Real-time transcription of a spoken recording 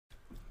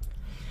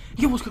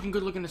Yo, what's cooking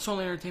good looking at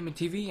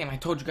Solely-Entertainment-Teevee, and I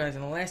told you guys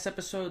in the last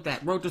episode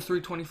that Road to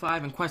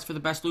 325 and Quest for the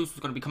Best Loot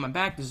was going to be coming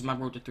back. This is my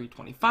Road to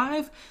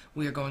 325.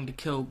 We are going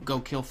to go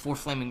kill 4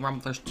 Flaming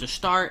Rumblers to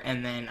start,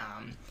 and then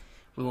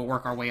we will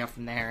work our way up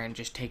from there and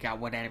just take out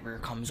whatever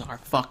comes our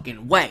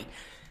fucking way.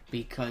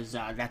 Because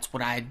that's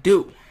what I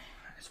do.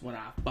 That's what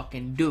I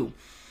fucking do.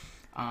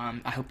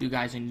 I hope you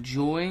guys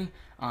enjoy.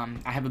 I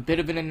have a bit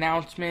of an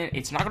announcement.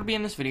 It's not going to be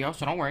in this video,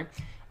 so don't worry.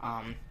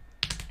 I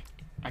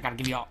gotta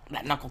give you all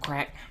that knuckle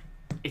crack.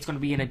 It's going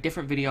to be in a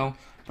different video,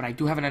 but I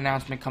do have an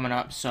announcement coming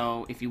up,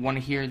 so if you want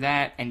to hear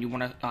that and you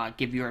want to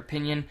give your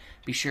opinion,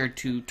 be sure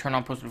to turn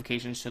on post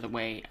notifications so that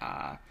way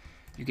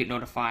you get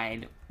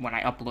notified when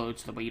I upload,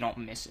 so that way you don't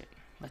miss it.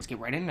 Let's get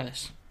right into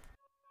this.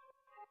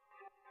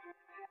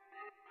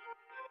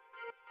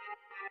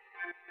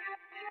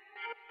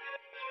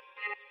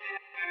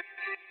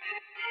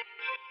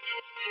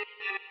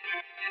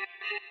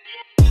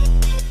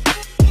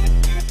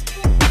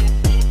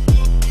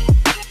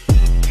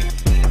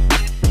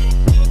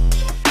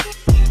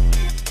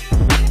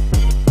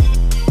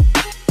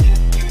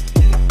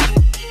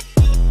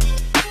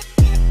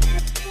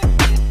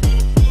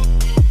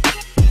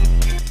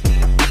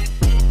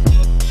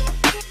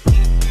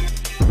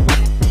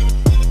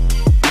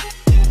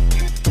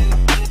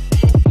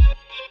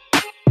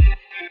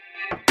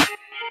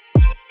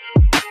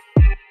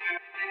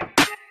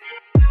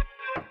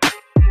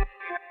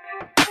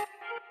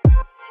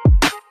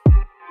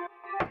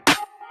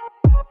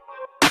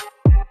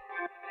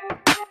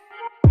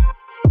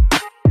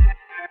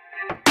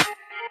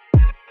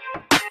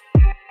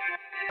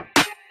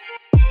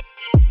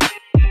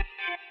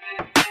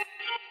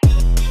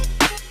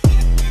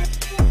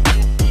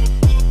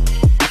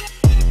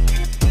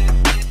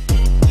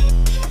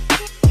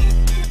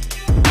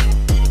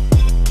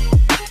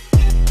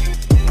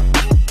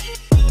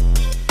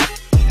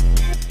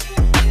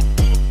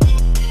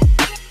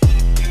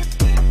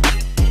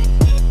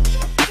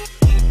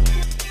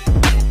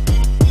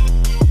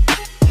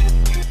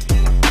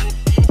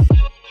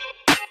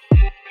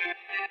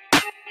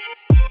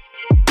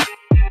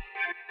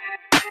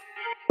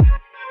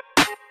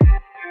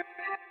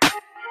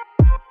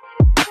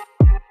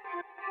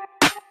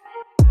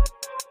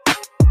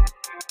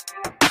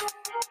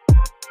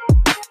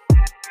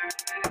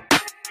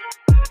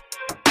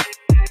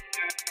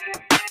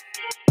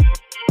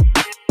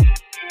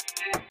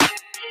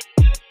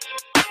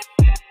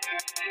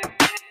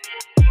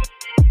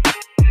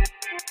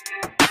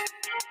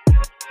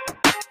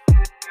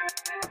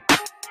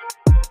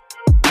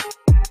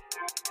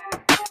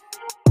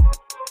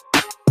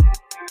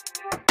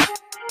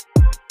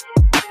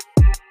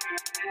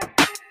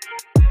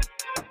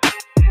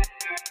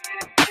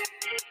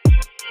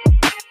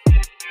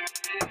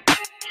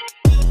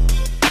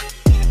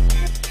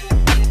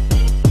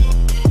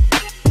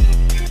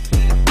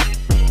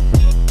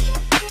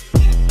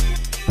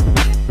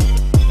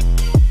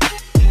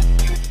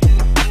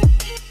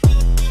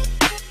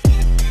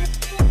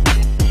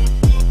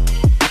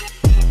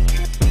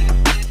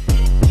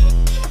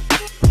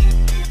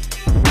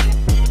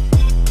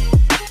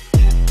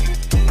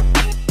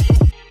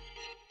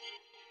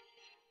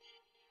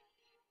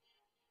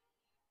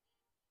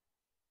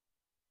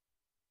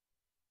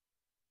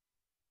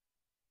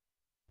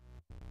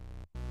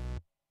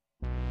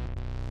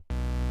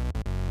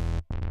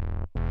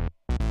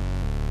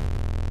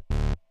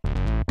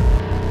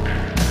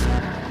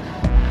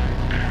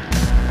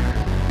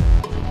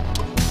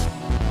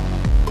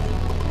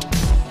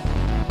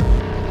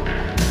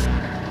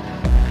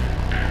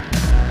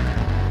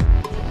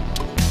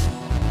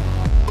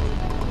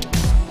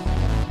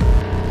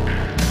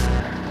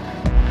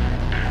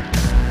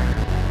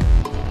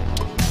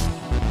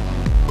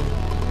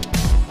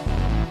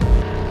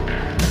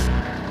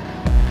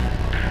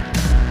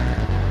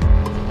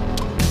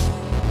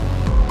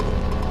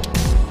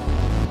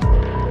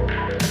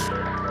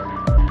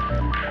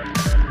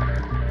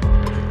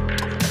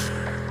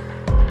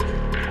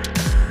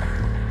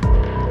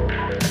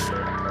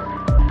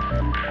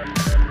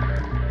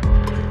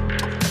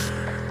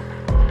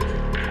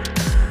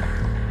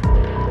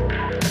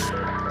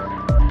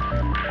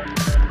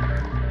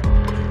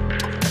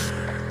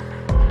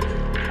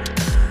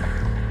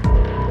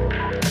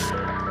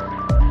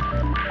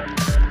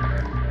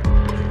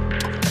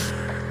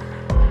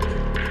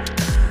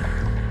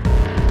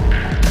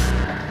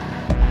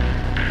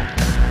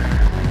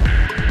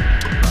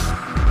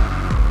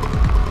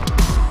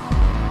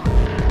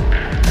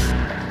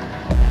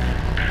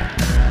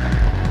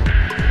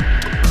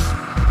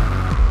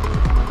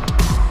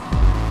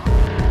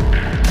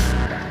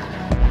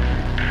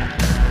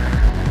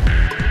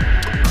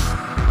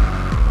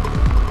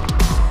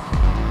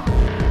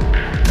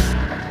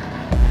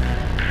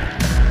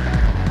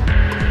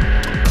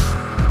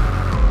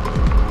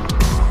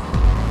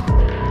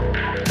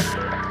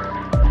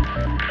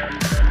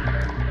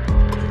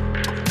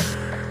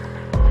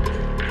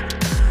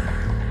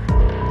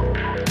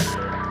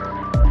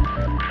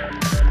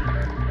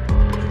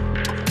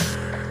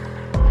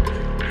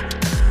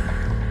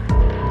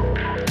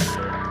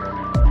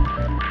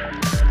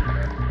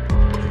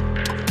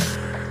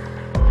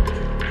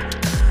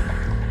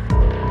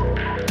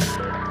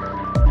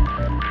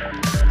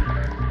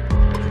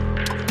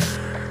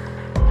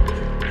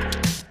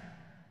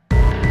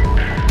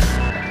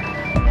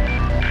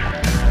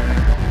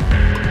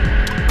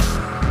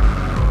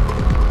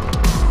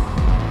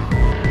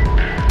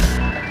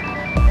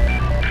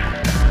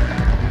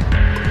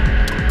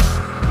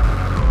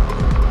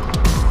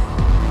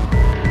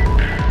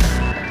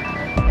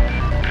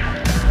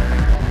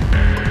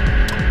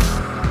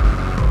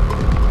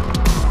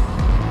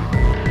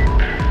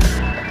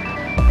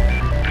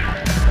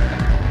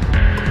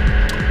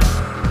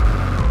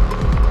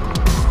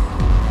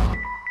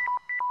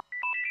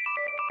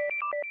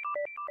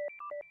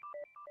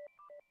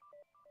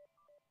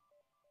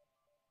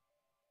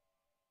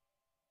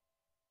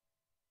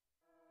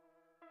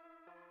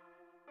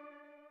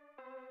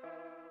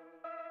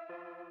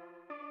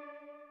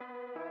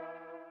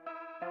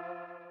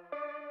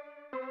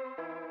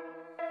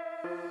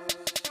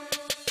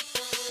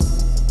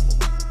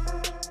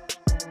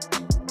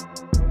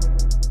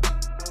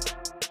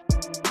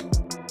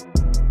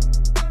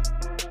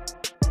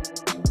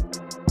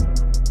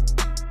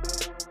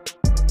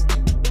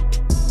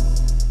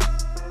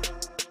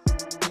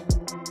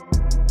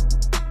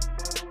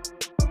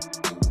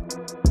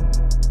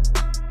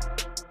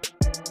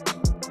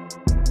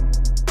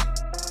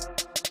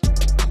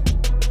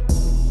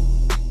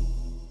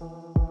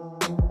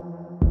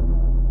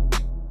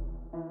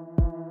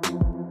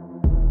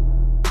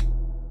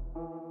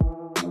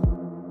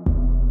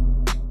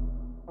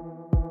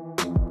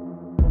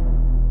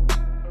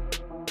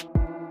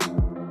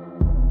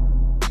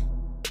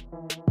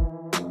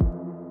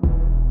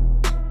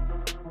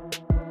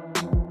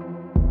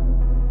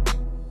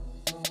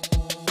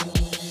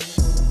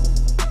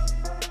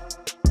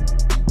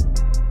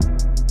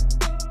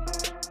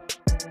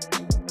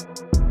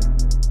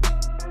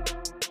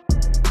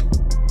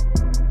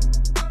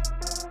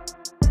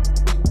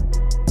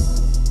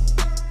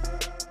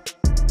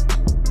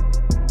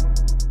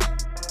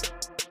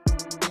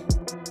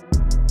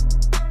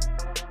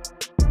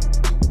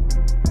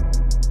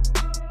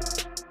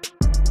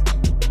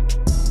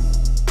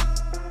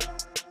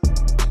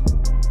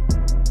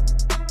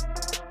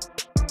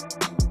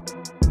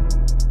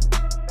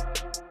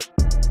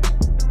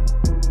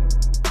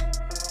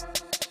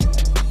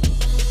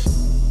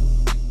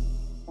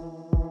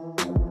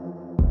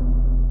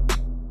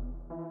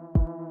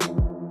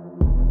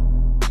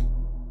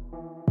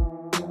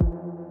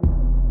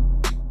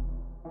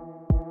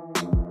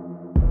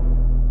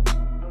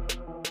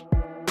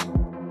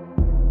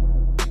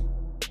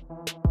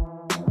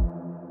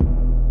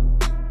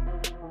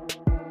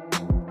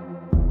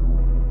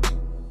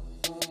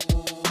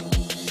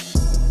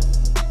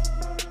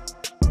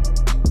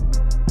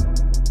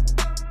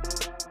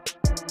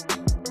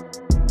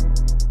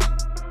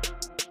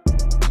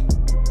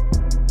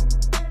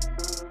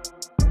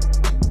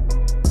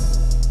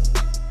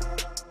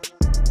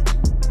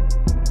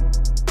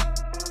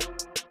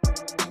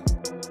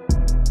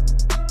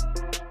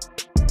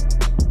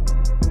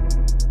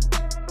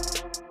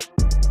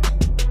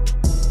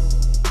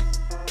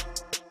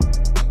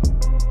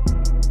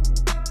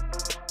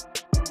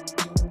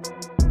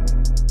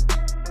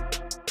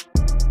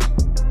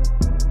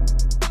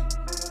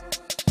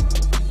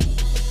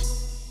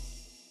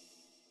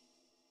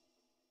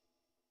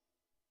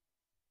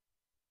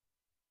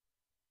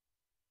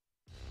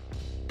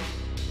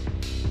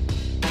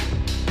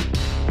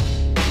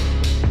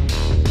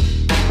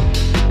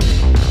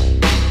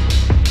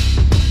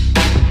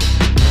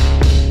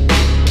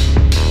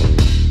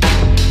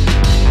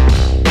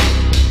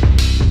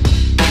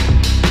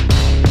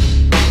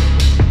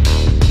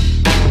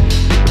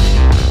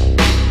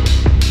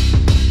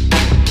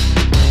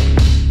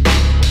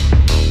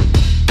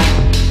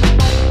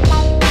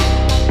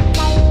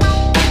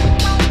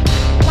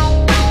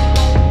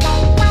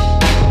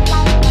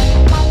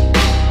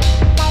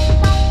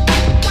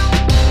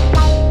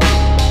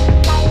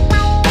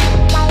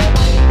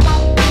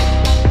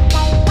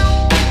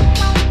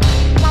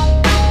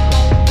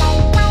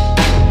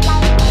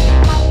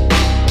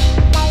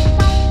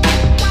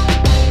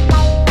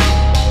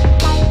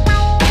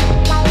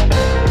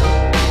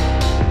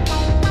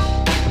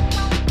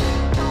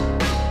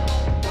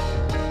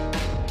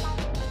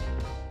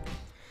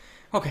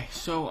 Okay,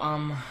 so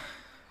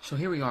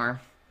here we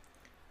are.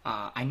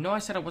 I know I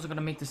said I wasn't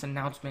gonna make this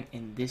announcement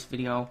in this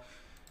video,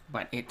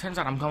 but it turns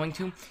out I'm going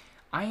to.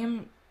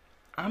 I'm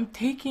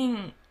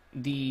taking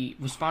the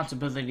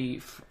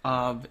responsibility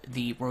of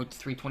the Road to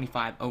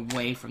 325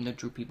 away from the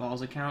Droopy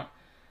Balls account.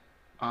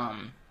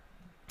 I'm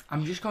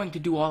just going to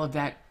do all of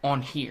that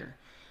on here.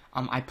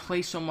 I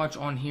play so much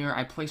on here.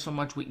 I play so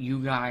much with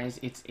you guys.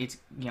 It's it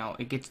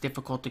gets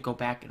difficult to go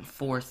back and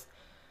forth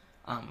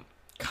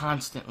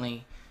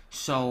constantly.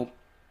 So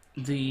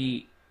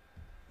the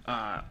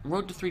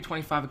Road to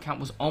 325 account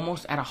was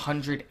almost at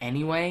 100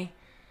 anyway.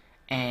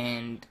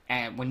 And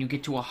when you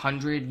get to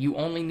 100, you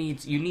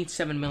need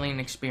 7 million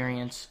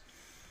experience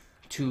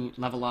to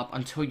level up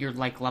until you're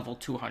like level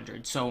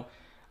 200. So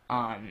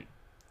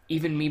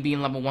even me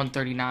being level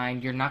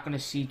 139, you're not going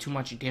to see too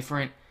much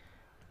different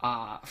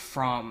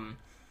from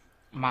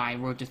my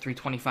Road to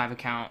 325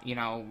 account,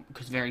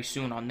 because very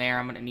soon on there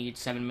I'm going to need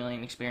 7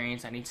 million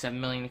experience. I need 7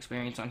 million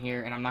experience on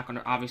here, and I'm not going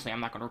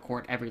to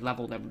record every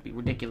level. That would be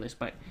ridiculous,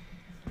 but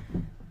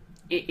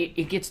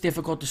it gets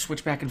difficult to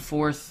switch back and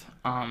forth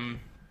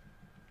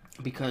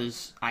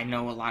because I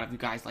know a lot of you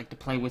guys like to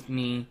play with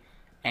me,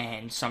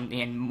 and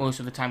most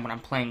of the time when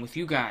I'm playing with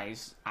you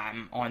guys,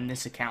 I'm on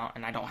this account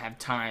and I don't have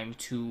time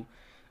to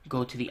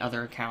go to the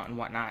other account and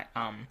whatnot.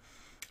 I'm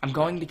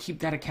going to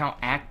keep that account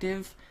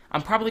active.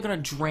 I'm probably going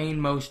to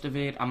drain most of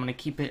it. I'm going to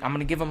keep it. I'm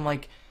going to give them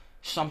like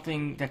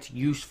something that's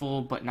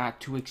useful but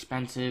not too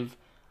expensive,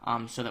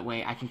 so that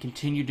way I can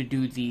continue to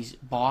do these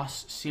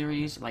boss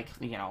series, like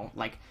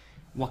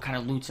what kind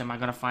of loots am I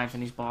going to find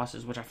from these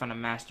bosses, which I found a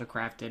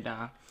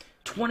mastercrafted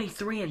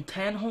 23 and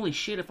 10. Holy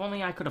shit, if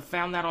only I could have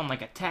found that on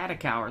like a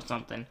Tatacow or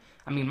something.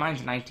 I mean,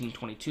 mine's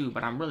 1922,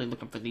 but I'm really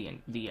looking for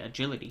the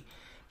agility.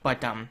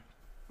 But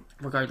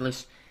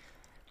regardless,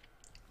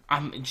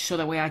 so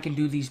that way I can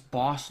do these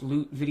boss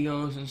loot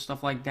videos and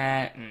stuff like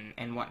that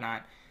and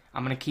whatnot.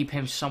 I'm going to keep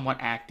him somewhat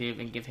active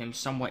and give him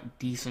somewhat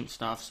decent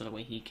stuff so that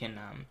way he can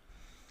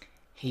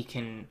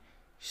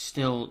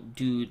still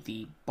do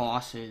the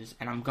bosses.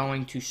 And I'm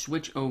going to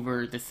switch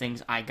over the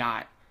things I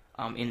got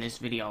in this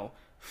video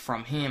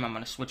from him. I'm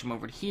going to switch them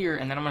over to here,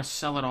 and then I'm going to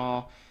sell it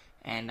all,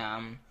 and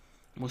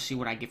we'll see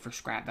what I get for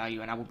scrap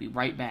value, and I will be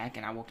right back,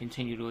 and I will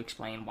continue to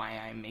explain why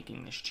I am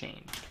making this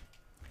change.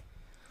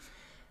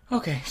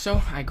 Okay,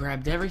 so I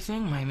grabbed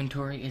everything. My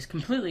inventory is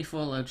completely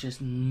full of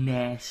just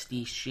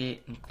nasty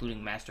shit,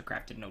 including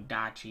mastercrafted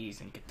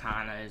nodachis and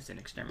katanas and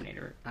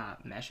exterminator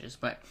meshes.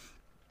 But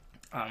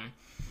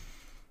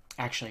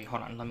actually,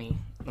 hold on. Let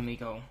me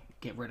go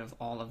get rid of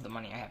all of the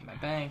money I have in my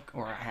bank,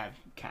 or I have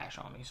cash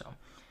on me. So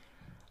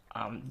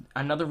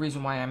another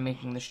reason why I'm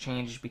making this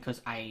change is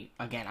because I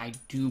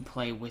do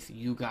play with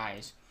you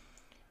guys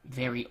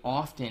very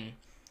often,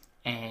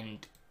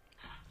 and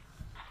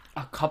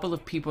a couple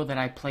of people that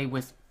I play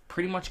with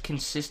pretty much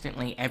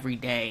consistently every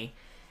day,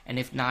 and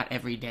if not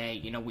every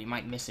day, we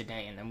might miss a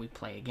day and then we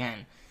play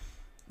again.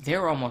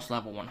 They're almost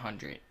level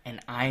 100, and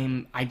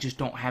I just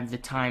don't have the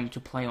time to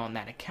play on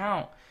that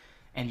account,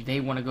 and they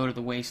want to go to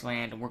the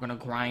wasteland, and we're going to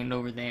grind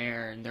over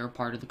there, and they're a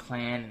part of the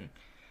clan, and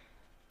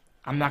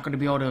I'm not going to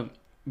be able to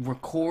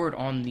record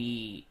on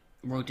the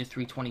Road to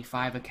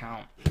 325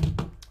 account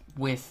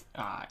with,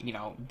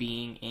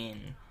 being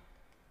in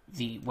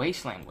the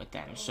wasteland with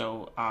them.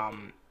 So,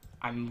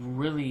 I'm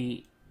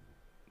really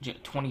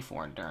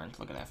 24 endurance.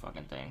 Look at that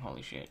fucking thing.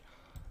 Holy shit.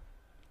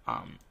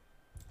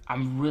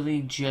 I'm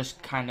really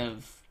just kind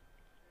of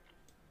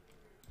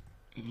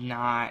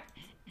not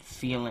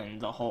feeling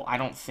the whole. I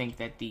don't think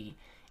that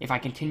if I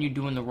continue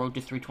doing the Road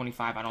to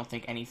 325, I don't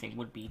think anything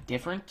would be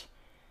different.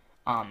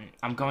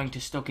 I'm going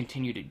to still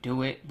continue to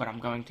do it, but I'm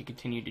going to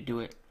continue to do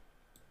it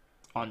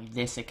on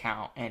this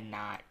account and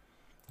not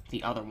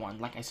the other one.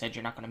 Like I said,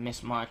 you're not going to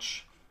miss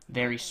much.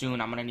 Very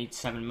soon, I'm going to need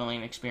 7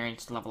 million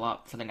experience to level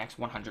up for the next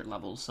 100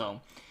 levels, so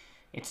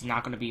it's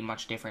not going to be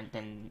much different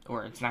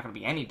or it's not going to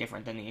be any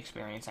different than the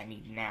experience I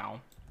need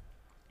now.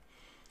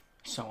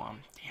 So,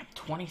 damn,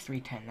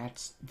 2310,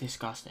 that's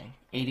disgusting.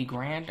 80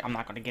 grand, I'm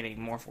not going to get any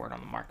more for it on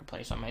the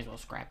marketplace, so I might as well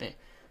scrap it.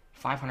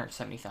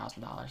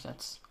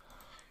 $570,000,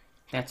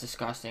 that's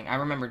disgusting. I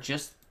remember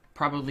just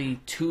probably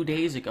 2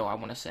 days ago, I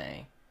want to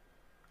say,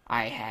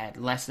 I had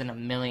less than $1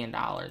 million,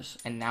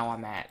 and now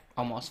I'm at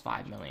almost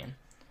 5 million.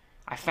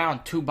 I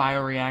found 2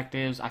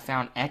 bioreactives. I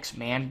found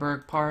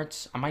X-Manberg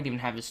parts. I might even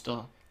have this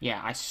still. Yeah,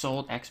 I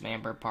sold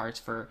X-Manberg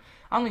parts I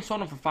only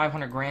sold them for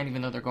 500 grand,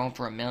 even though they're going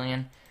for $1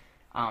 million.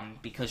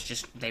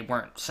 Because they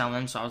weren't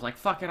selling, so I was like,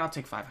 fuck it, I'll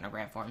take 500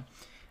 grand for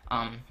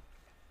them.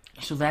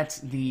 So that's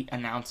the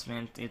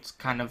announcement. It's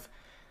kind of,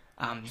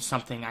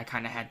 something I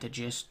kind of had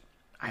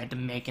to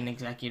make an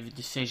executive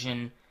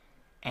decision,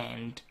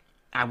 and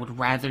I would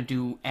rather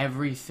do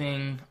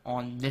everything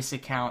on this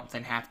account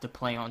than have to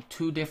play on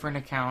 2 different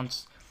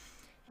accounts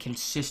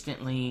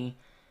consistently,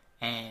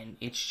 and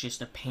it's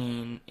just a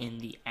pain in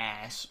the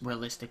ass,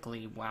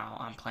 realistically, while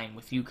I'm playing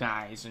with you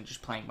guys and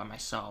just playing by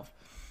myself.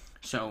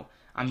 So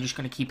I'm just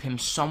going to keep him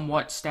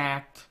somewhat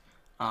stacked,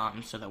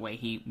 so that way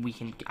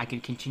I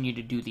can continue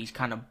to do these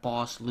kind of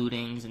boss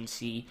lootings and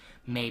see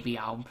maybe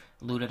I'll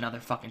loot another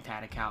fucking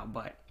Tad account,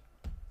 but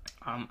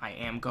I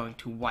am going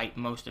to wipe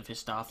most of his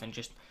stuff and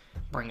just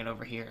bring it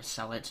over here,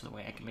 sell it so the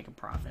way I can make a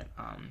profit.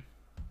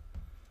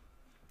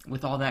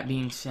 With all that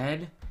being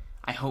said,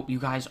 I hope you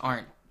guys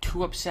aren't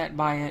too upset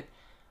by it.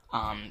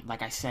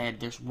 Like I said,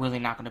 there's really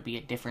not going to be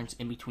a difference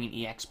in between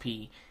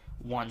EXP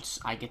once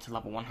I get to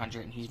level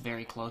 100, and he's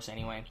very close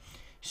anyway.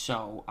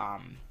 So, I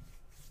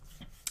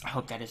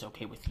hope that is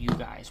okay with you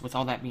guys. With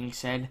all that being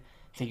said,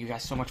 thank you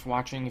guys so much for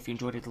watching. If you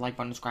enjoyed it, the like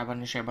button, the subscribe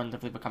button, the share button,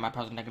 definitely become my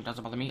positive negative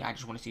doesn't bother me. I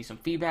just want to see some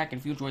feedback, and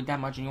if you enjoyed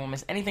that much and you won't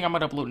miss anything I'm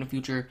going to upload in the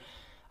future,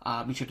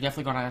 be sure to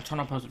definitely go down and turn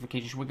on post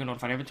notifications so we get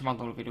notified every time I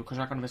upload a video, because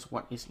you're not going to miss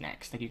what is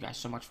next. Thank you guys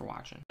so much for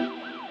watching.